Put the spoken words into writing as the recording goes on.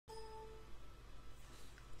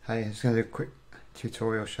Hey, I'm just going to do a quick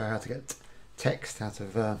tutorial, show how to get text out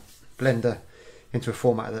of Blender into a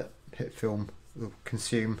format that hitfilm will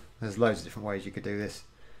consume. There's loads of different ways you could do this.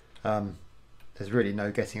 There's really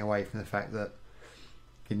no getting away from the fact that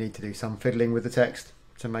you need to do some fiddling with the text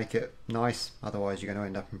to make it nice, otherwise you're going to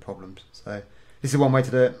end up in problems. So this is one way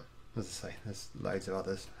to do it. As I say, there's loads of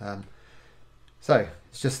others. So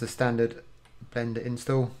it's just the standard Blender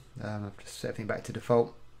install. I've just set everything back to default.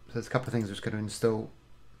 So there's a couple of things I'm just going to install.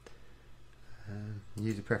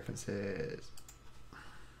 User preferences,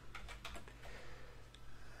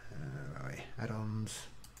 add-ons,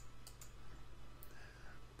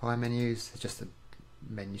 pie menus. It's just a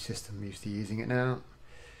menu system, I'm used to using it now.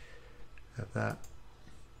 Have that.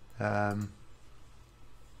 I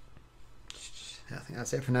think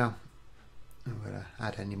that's it for now. I'm going to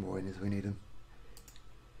add any more in as we need them.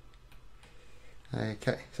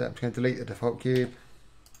 Okay, so I'm just going to delete the default cube,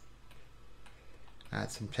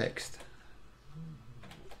 add some text.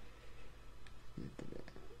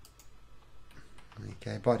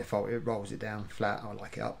 Okay, by default it rolls it down flat. I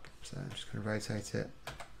like it up, so I'm just going to rotate it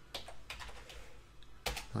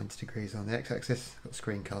 90 degrees on the x-axis. Got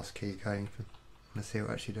screencast key going for let's see what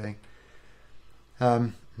we're actually doing.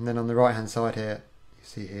 And then on the right hand side here, you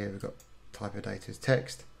see here we've got type of data as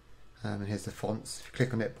text, and here's the fonts. If you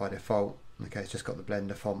click on it by default, okay, it's just got the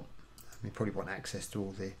Blender font. You probably want access to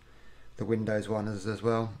all the Windows ones as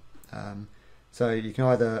well. So you can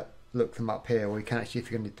either look them up here, or you can actually, if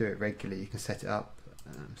you're going to do it regularly, you can set it up.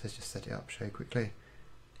 So let's just set it up, show you quickly.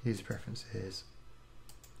 User preferences,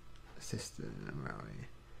 system, where are we?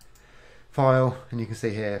 File, and you can see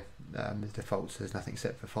here the defaults, there's nothing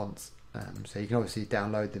set for fonts. So you can obviously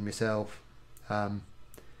download them yourself,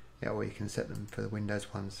 yeah, or you can set them for the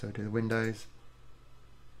Windows ones. So do the Windows.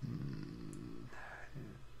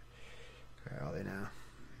 Where are they now?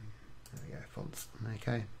 There we go, fonts.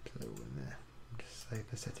 Okay, so they're all in there. Just save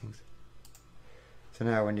the settings. So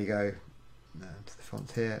now when you go to the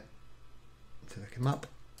fonts here, to look them up,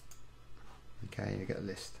 okay, you get a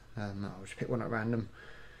list. I'll just pick one at random.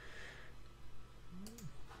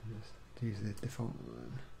 Just use the default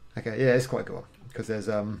one. Okay, yeah, it's quite a good one because there's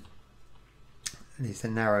these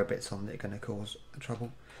narrow bits on that are going to cause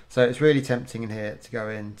trouble. So it's really tempting in here to go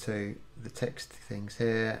into the text things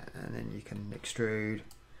here, and then you can extrude,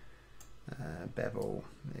 bevel,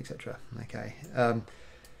 etc. Okay.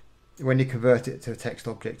 When you convert it to a text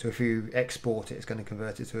object, or if you export it, it's going to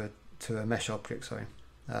convert it to a mesh object. Sorry,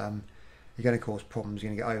 you're going to cause problems.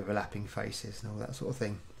 You're going to get overlapping faces and all that sort of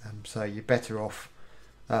thing. So you're better off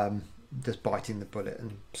just biting the bullet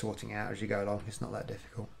and sorting it out as you go along. It's not that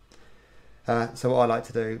difficult. So what I like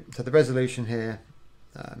to do, so the resolution here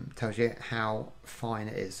tells you how fine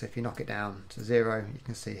it is. So if you knock it down to 0, you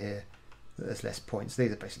can see here that there's less points.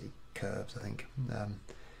 These are basically curves, I think.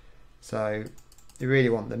 So you really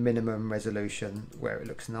want the minimum resolution where it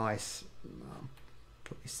looks nice.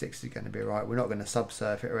 Probably 6 is going to be right. We're not going to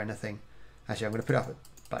subsurf it or anything. Actually, I'm going to put it up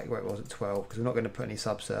back where it was at 12 because we're not going to put any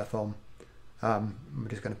subsurf on. We're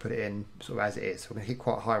just going to put it in sort of as it is. So we're going to keep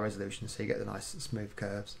quite high resolution so you get the nice smooth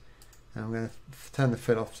curves. And I'm going to turn the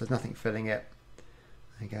fill off so there's nothing filling it.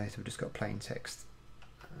 Okay, so we've just got plain text.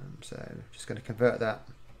 So I'm just going to convert that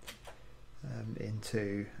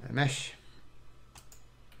into a mesh.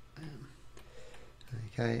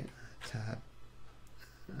 Okay, tab.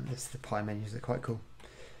 And this is the pie menus, they're quite cool.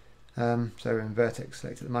 So we're in vertex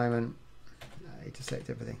select at the moment. I need to select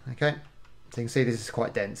everything. Okay, so you can see this is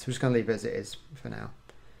quite dense. We're just going to leave it as it is for now.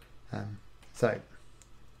 So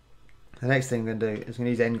the next thing I'm going to do is I'm going to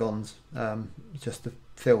use n-gons just to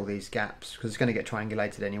fill these gaps because it's going to get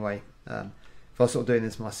triangulated anyway. If I was sort of doing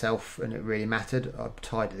this myself and it really mattered, I'd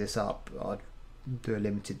tidy this up. I'd do a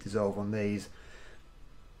limited dissolve on these,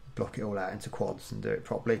 block it all out into quads and do it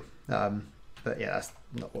properly. But yeah, that's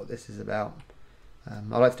not what this is about.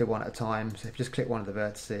 I like to do one at a time. So if you just click one of the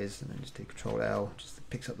vertices and then just do Control L, just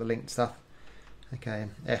picks up the linked stuff. Okay,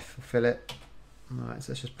 F will fill it. Alright,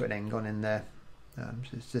 so let's just put an n-gon in there. So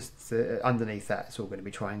it's just underneath that, it's all going to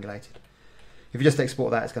be triangulated. If you just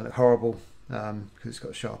export that, it's going to look horrible because it's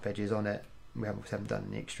got sharp edges on it. We haven't done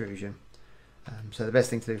any extrusion. So the best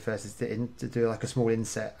thing to do first is to do like a small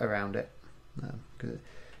inset around it because it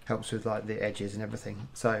helps with like the edges and everything.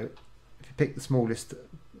 So if you pick the smallest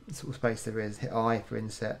sort of space there is, hit I for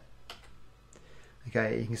inset.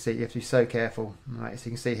 Okay, you can see you have to be so careful. Right, so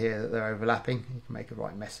you can see here that they're overlapping. You can make a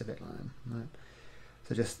right mess of it like that. Right.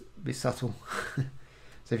 So just be subtle.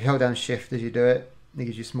 So if you hold down shift as you do it, it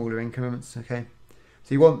gives you smaller increments. Okay,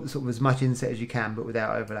 so you want sort of as much inset as you can, but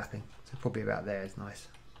without overlapping. So probably about there is nice.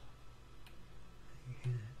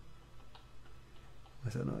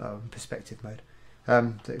 Was that not? Oh, perspective mode.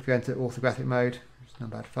 So if you go into orthographic mode, it's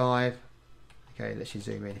number 5. Okay, let's you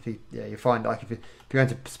zoom in. If you find like if you go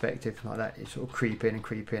into perspective like that, you sort of creep in and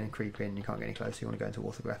creep in and creep in. You can't get any closer. You want to go into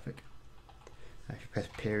orthographic. If you press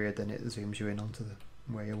period, then it zooms you in onto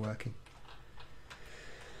where you're working.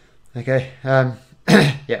 Okay,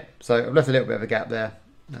 yeah. So I've left a little bit of a gap there,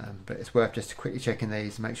 but it's worth just quickly checking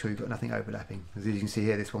these. Make sure you've got nothing overlapping. As you can see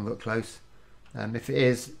here, this one got close. If it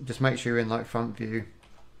is, just make sure you're in like front view,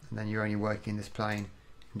 and then you're only working this plane.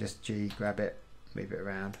 And just G, grab it, move it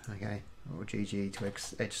around. Okay. Or GG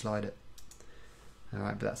to edge slide it.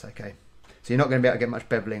 Alright, but that's okay. So you're not going to be able to get much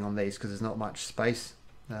beveling on these because there's not much space.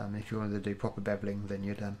 If you wanted to do proper beveling, then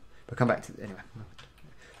you'd but come back to anyway.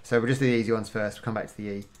 So we'll just do the easy ones first. We'll come back to the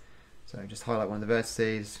E. So just highlight one of the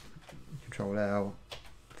vertices, Control L,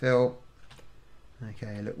 fill.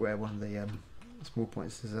 Okay, look where one of the small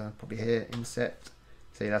points is probably here. Inset.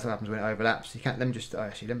 See, that's what happens when it overlaps. You can't. Let me just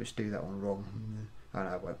do that one wrong. Oh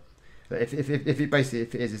no, it won't. But if it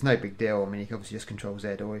is, it's no big deal. I mean, you can obviously just Control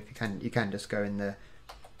Z, or if you can just go in there,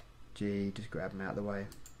 G, just grab them out of the way.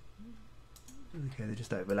 Okay, they're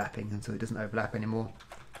just overlapping until it doesn't overlap anymore.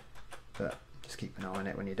 But just keep an eye on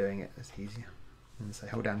it when you're doing it. It's easier. And so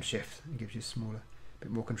hold down Shift. It gives you smaller,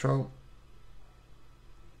 bit more control.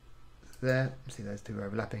 There, see those two are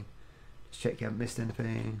overlapping. Just check you haven't missed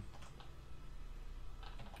anything.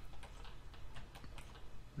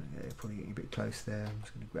 Okay, probably getting a bit close there. I'm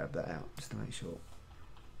just going to grab that out just to make sure.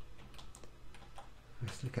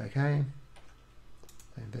 Just look okay.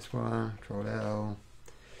 Then this one, Control L,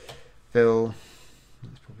 fill.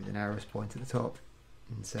 That's probably the narrowest point at the top.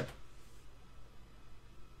 Inset.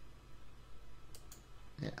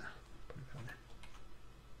 Yeah.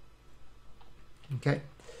 Okay.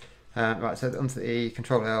 Right. So onto the E.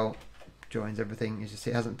 Control L joins everything. As you see,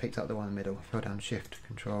 it hasn't picked up the one in the middle. If you hold down Shift,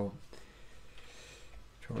 Control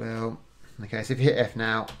L. Okay, so if you hit F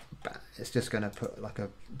now, it's just going to put like a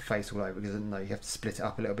face all over because no, you have to split it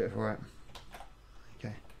up a little bit for it.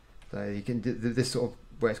 Okay, so you can do this sort of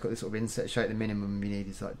where it's got this sort of inset shape. The minimum you need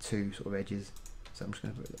is like 2 sort of edges. So I'm just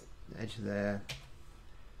going to put the edge there.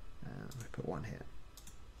 We'll put one here.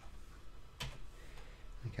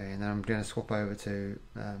 Okay, and then I'm going to swap over to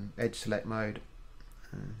edge select mode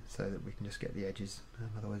so that we can just get the edges.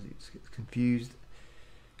 Otherwise, it just gets confused.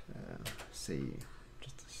 See.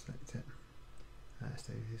 Just to select it. Let's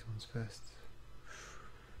do these ones first.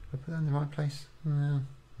 Did I put that in the right place?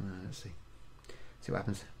 Let's see. See what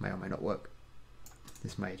happens. May or may not work.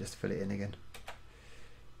 This may just fill it in again.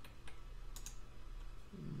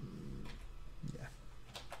 Yeah.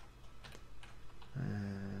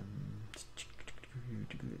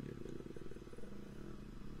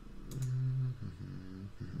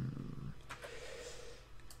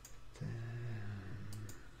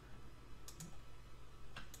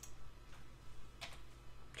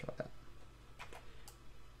 Try that.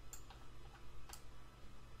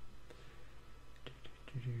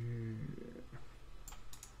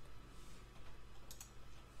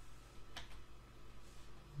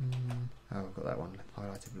 Oh, I've got that one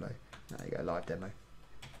highlighted below. There you go, live demo.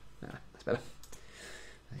 That's better.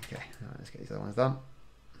 Okay, right, let's get these other ones done.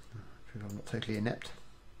 Prove I'm not totally inept.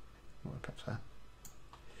 Or perhaps I am.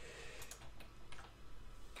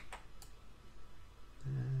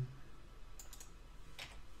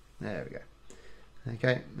 There we go.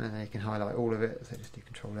 Okay, and then you can highlight all of it. So just do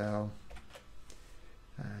Control L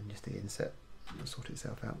and just the inset. It'll sort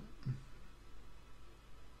itself out.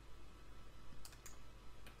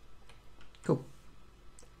 Cool.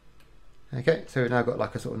 Okay, so we've now got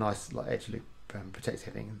like a sort of nice like edge loop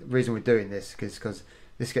protective thing. The reason we're doing this is because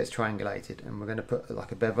this gets triangulated, and we're going to put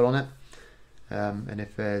like a bevel on it. And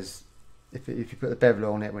if you put the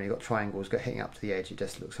bevel on it when you've got triangles hitting up to the edge, it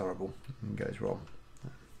just looks horrible and goes wrong.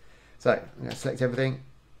 So I'm going to select everything,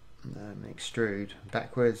 and extrude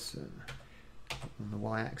backwards on the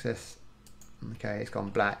y-axis. Okay, it's gone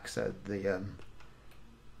black, so the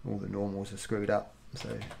all the normals are screwed up.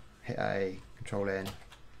 So hit A, Control N.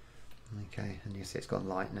 Okay, and you see it's gone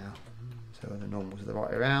light now. So the normals are the right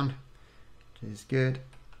way around, which is good.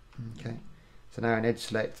 Okay, so now in edge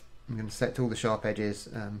select, I'm going to select all the sharp edges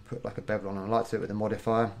and put like a bevel on. I like to do it with a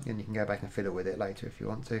modifier, and you can go back and fiddle with it later if you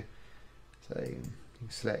want to. So you can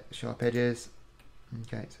select the sharp edges.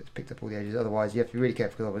 Okay, so it's picked up all the edges. Otherwise, you have to be really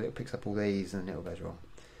careful because it picks up all these and it all goes wrong.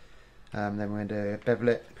 Then we're going to bevel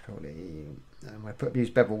it. Control E. And we're going to use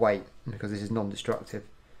bevel weight because this is non-destructive.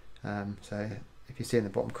 So if you see in the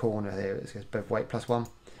bottom corner here, it says bevel weight +1.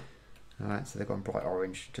 Alright, so they've gone bright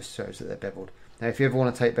orange, just shows that they're beveled. Now, if you ever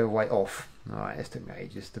want to take bevel weight off, alright, this took me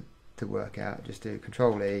ages to work out. Just do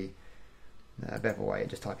Control E, bevel weight,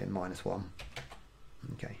 just type in -1.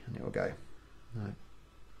 Okay, and it will go. No.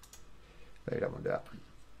 But we don't want to do that.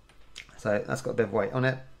 So that's got a bit of weight on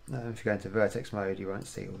it. If you go into vertex mode, you won't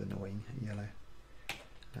see all the annoying yellow.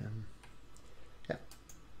 Yeah,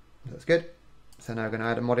 that's good. So now we're going to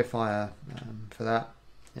add a modifier for that.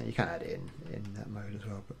 Yeah, you can add it in that mode as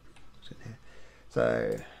well, but it's in here.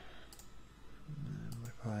 So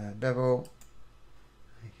modifier bevel.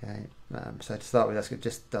 Okay. So to start with, that's good.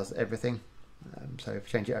 Just does everything. So if you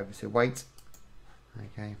change it over to weight,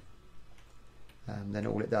 okay. Then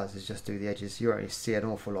all it does is just do the edges. You already see an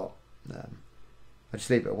awful lot. I just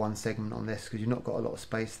leave it at one segment on this because you've not got a lot of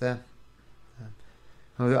space there.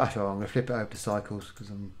 Actually, I'm going to flip it over to cycles because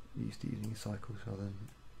I'm used to using cycles rather than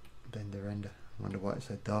blender render. I wonder why it's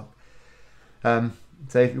so dark.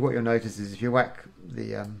 So what you'll notice is if you whack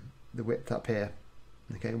the width up here,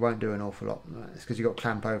 okay, it won't do an awful lot. It's because you've got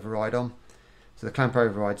clamp override on. So the clamp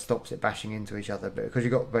override stops it bashing into each other, but because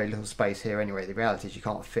you've got very little space here anyway, the reality is you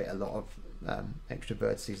can't fit a lot of extra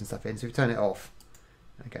vertices and stuff in. So if you turn it off,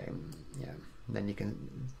 okay, yeah, then you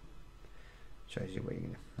can shows you what you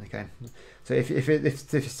can do. Okay, so if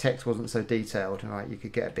this text wasn't so detailed, right, you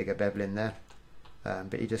could get a bigger bevel in there,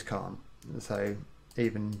 but you just can't. So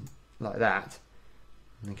even like that,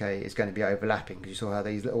 okay, it's going to be overlapping because you saw how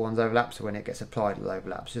these little ones overlap. So when it gets applied, it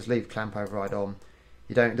overlaps. Just leave clamp override on.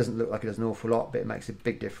 It doesn't look like it does an awful lot, but it makes a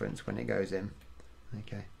big difference when it goes in.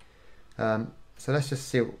 Okay, so let's just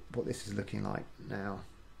see what this is looking like now.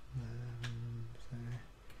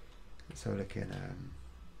 So looking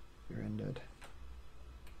rendered.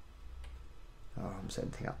 Oh, I'm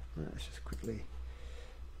setting thing up. Let's just quickly.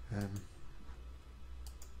 Let's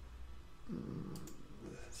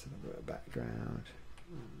have a bit of background.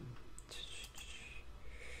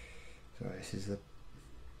 So this is the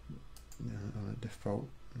on a default.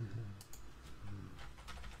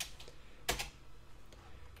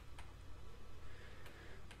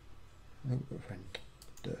 Oh, friend.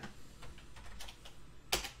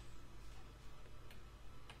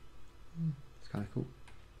 It's kind of cool.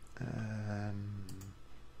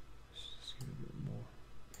 Just give it a bit more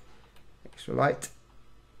extra light.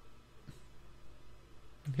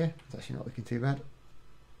 Okay, it's actually not looking too bad.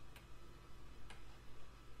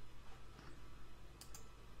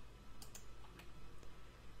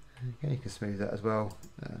 Okay, you can smooth that as well,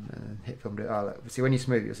 and hit film. See, when you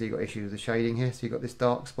smooth, you'll see you've got issues with the shading here. So you've got this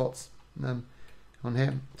dark spots on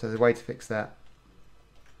here. So the way to fix that.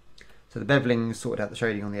 So the beveling sorted out the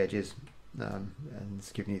shading on the edges, and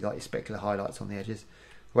it's giving you like your specular highlights on the edges.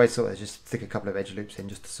 The way to sort it is just stick a couple of edge loops in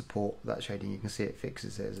just to support that shading. You can see it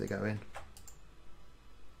fixes it as they go in.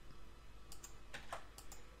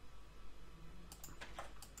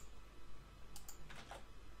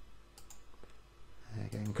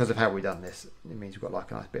 Again, because of how we've done this, it means we've got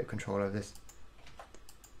like a nice bit of control over this.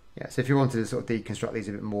 Yeah, so if you wanted to sort of deconstruct these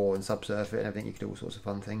a bit more and subsurf it and everything, you could do all sorts of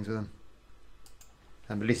fun things with them.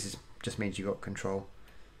 But at least it just means you've got control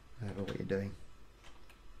over what you're doing.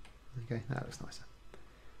 Okay, that looks nicer.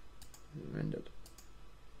 Rendered.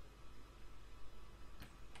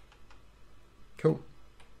 Cool.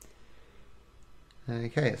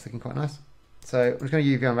 Okay, it's looking quite nice. So I'm just going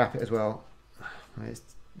to UV unwrap it as well.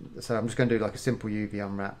 So I'm just going to do like a simple UV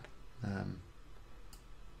unwrap, and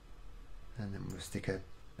then we'll stick an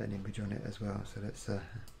image on it as well. So let's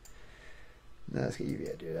get UV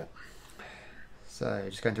to do that. So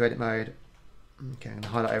just go into edit mode. Okay, I'm going to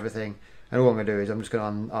highlight everything, and all I'm going to do is I'm just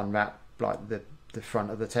going to unwrap like the front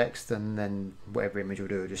of the text, and then whatever image we'll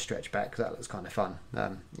do will just stretch back because that looks kind of fun.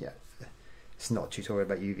 Yeah, it's not a tutorial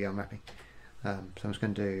about UV unwrapping. So I'm just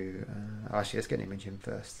going to do. Actually, let's get an image in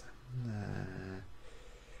first.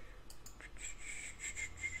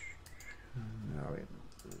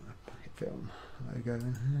 Hitfilm logo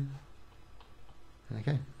in here.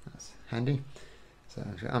 Okay, that's handy. So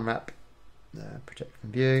I'm just going to unwrap, project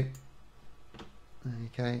from view.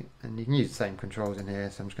 Okay, and you can use the same controls in here.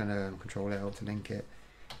 So I'm just going to Control L to link it.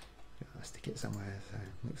 I'll stick it somewhere so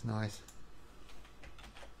it looks nice.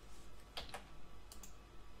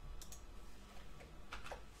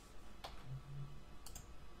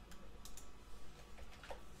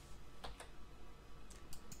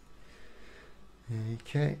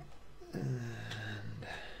 Okay, and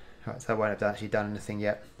right, so I won't have actually done anything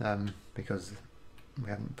yet because we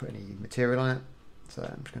haven't put any material on it. So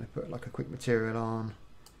I'm just going to put like a quick material on.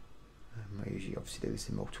 I usually obviously do this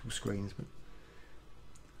in multiple screens, but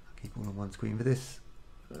I'll keep all on one screen for this.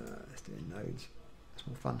 Let's do it in nodes. It's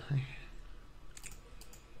more fun.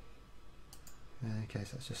 Okay,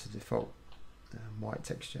 so that's just a default white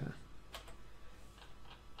texture.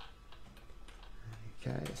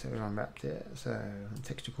 Okay, so we unwrapped it. So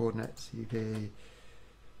texture coordinates, UV,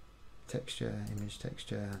 texture, image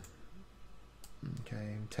texture,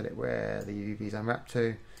 Okay, tell it where the UV is unwrapped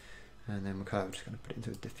to, and then we're kind of just going to put it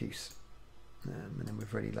into a diffuse, and then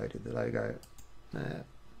we've already loaded the logo. Look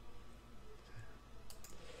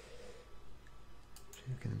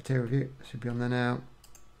in the material view, should be on there now.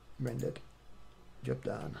 Rendered, job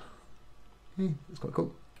done. That's quite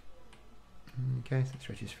cool. Okay, so it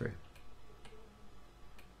stretches through.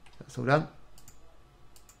 That's all done.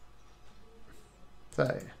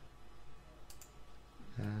 So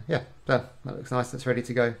yeah, so that looks nice. That's ready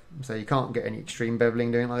to go. So you can't get any extreme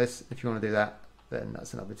beveling doing it like this. If you want to do that, then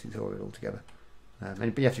that's another tutorial altogether.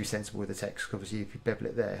 But you have to be sensible with the text, because obviously if you bevel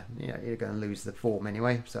it there, you know, you're going to lose the form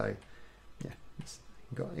anyway. So yeah, you've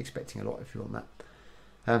got expecting a lot if you want that.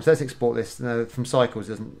 So let's export this. Now, from Cycles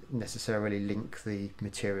doesn't necessarily link the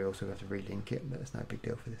material, so we have to relink it, but it's no big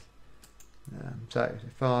deal for this. So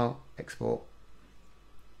File, Export.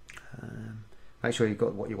 Make sure you've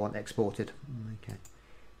got what you want exported. Okay.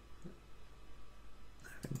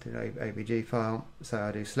 Into the OBJ file. So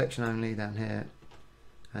I do selection only down here,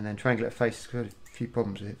 and then triangulate faces. Because I had a few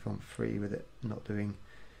problems with hitfilm 3 with it not doing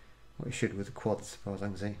what it should with the quads, as far as I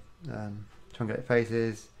can see. Triangulate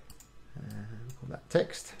faces. Call that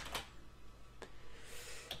text.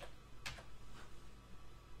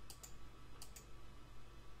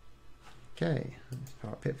 Okay, let's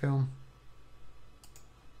fire up hitfilm.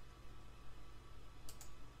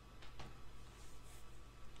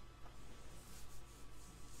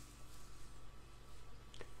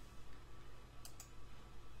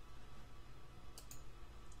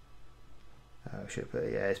 Should put,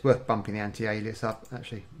 yeah, it's worth bumping the anti-alias up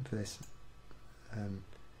actually for this.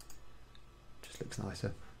 Just looks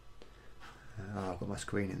nicer. I've got my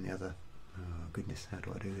screen in the other. Oh goodness, how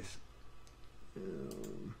do I do this?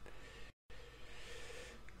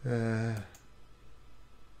 There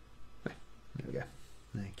we go.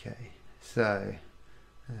 Okay, so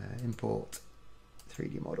import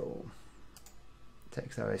 3D model.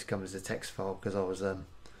 Text always comes as a text file because I was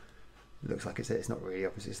it looks like it's not really,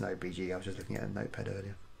 obviously it's an OBJ. I was just looking at a notepad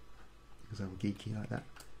earlier because I'm geeky like that.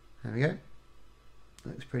 There we go.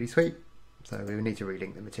 Looks pretty sweet. So we need to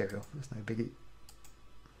relink the material. That's no biggie.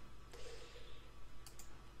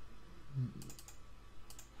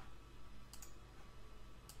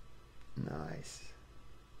 Nice.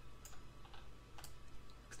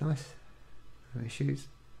 Looks nice. No issues.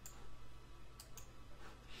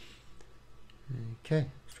 Okay,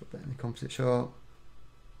 let's drop that in the composite shot.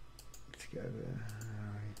 Let's go over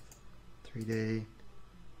 3D.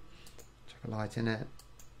 Chuck a light in it.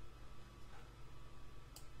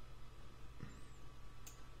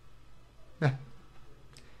 Yeah.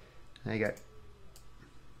 There you go.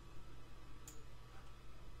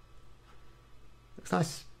 Looks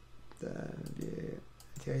nice. The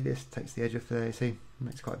alias takes the edge off there, you see,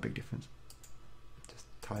 makes quite a big difference. Just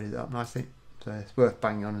tidies it up nicely. So it's worth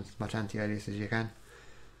banging on as much anti-alias as you can.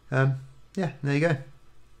 Yeah, there you go.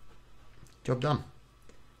 Job done.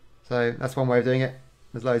 So that's one way of doing it.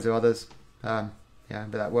 There's loads of others. Yeah,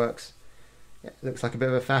 but that works. Yeah, it looks like a bit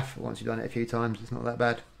of a faff. Once you've done it a few times, it's not that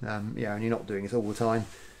bad. Yeah, and you're not doing it all the time.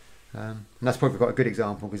 And that's probably quite a good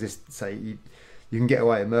example, because this, say, you can get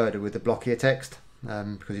away with murder with the blockier text,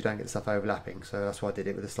 because you don't get the stuff overlapping. So that's why I did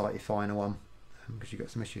it with a slightly finer one, because you've got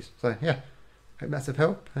some issues. So yeah, hope that's of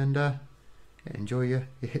help, and yeah, enjoy your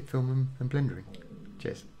hitfilm and blendering.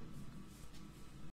 Cheers.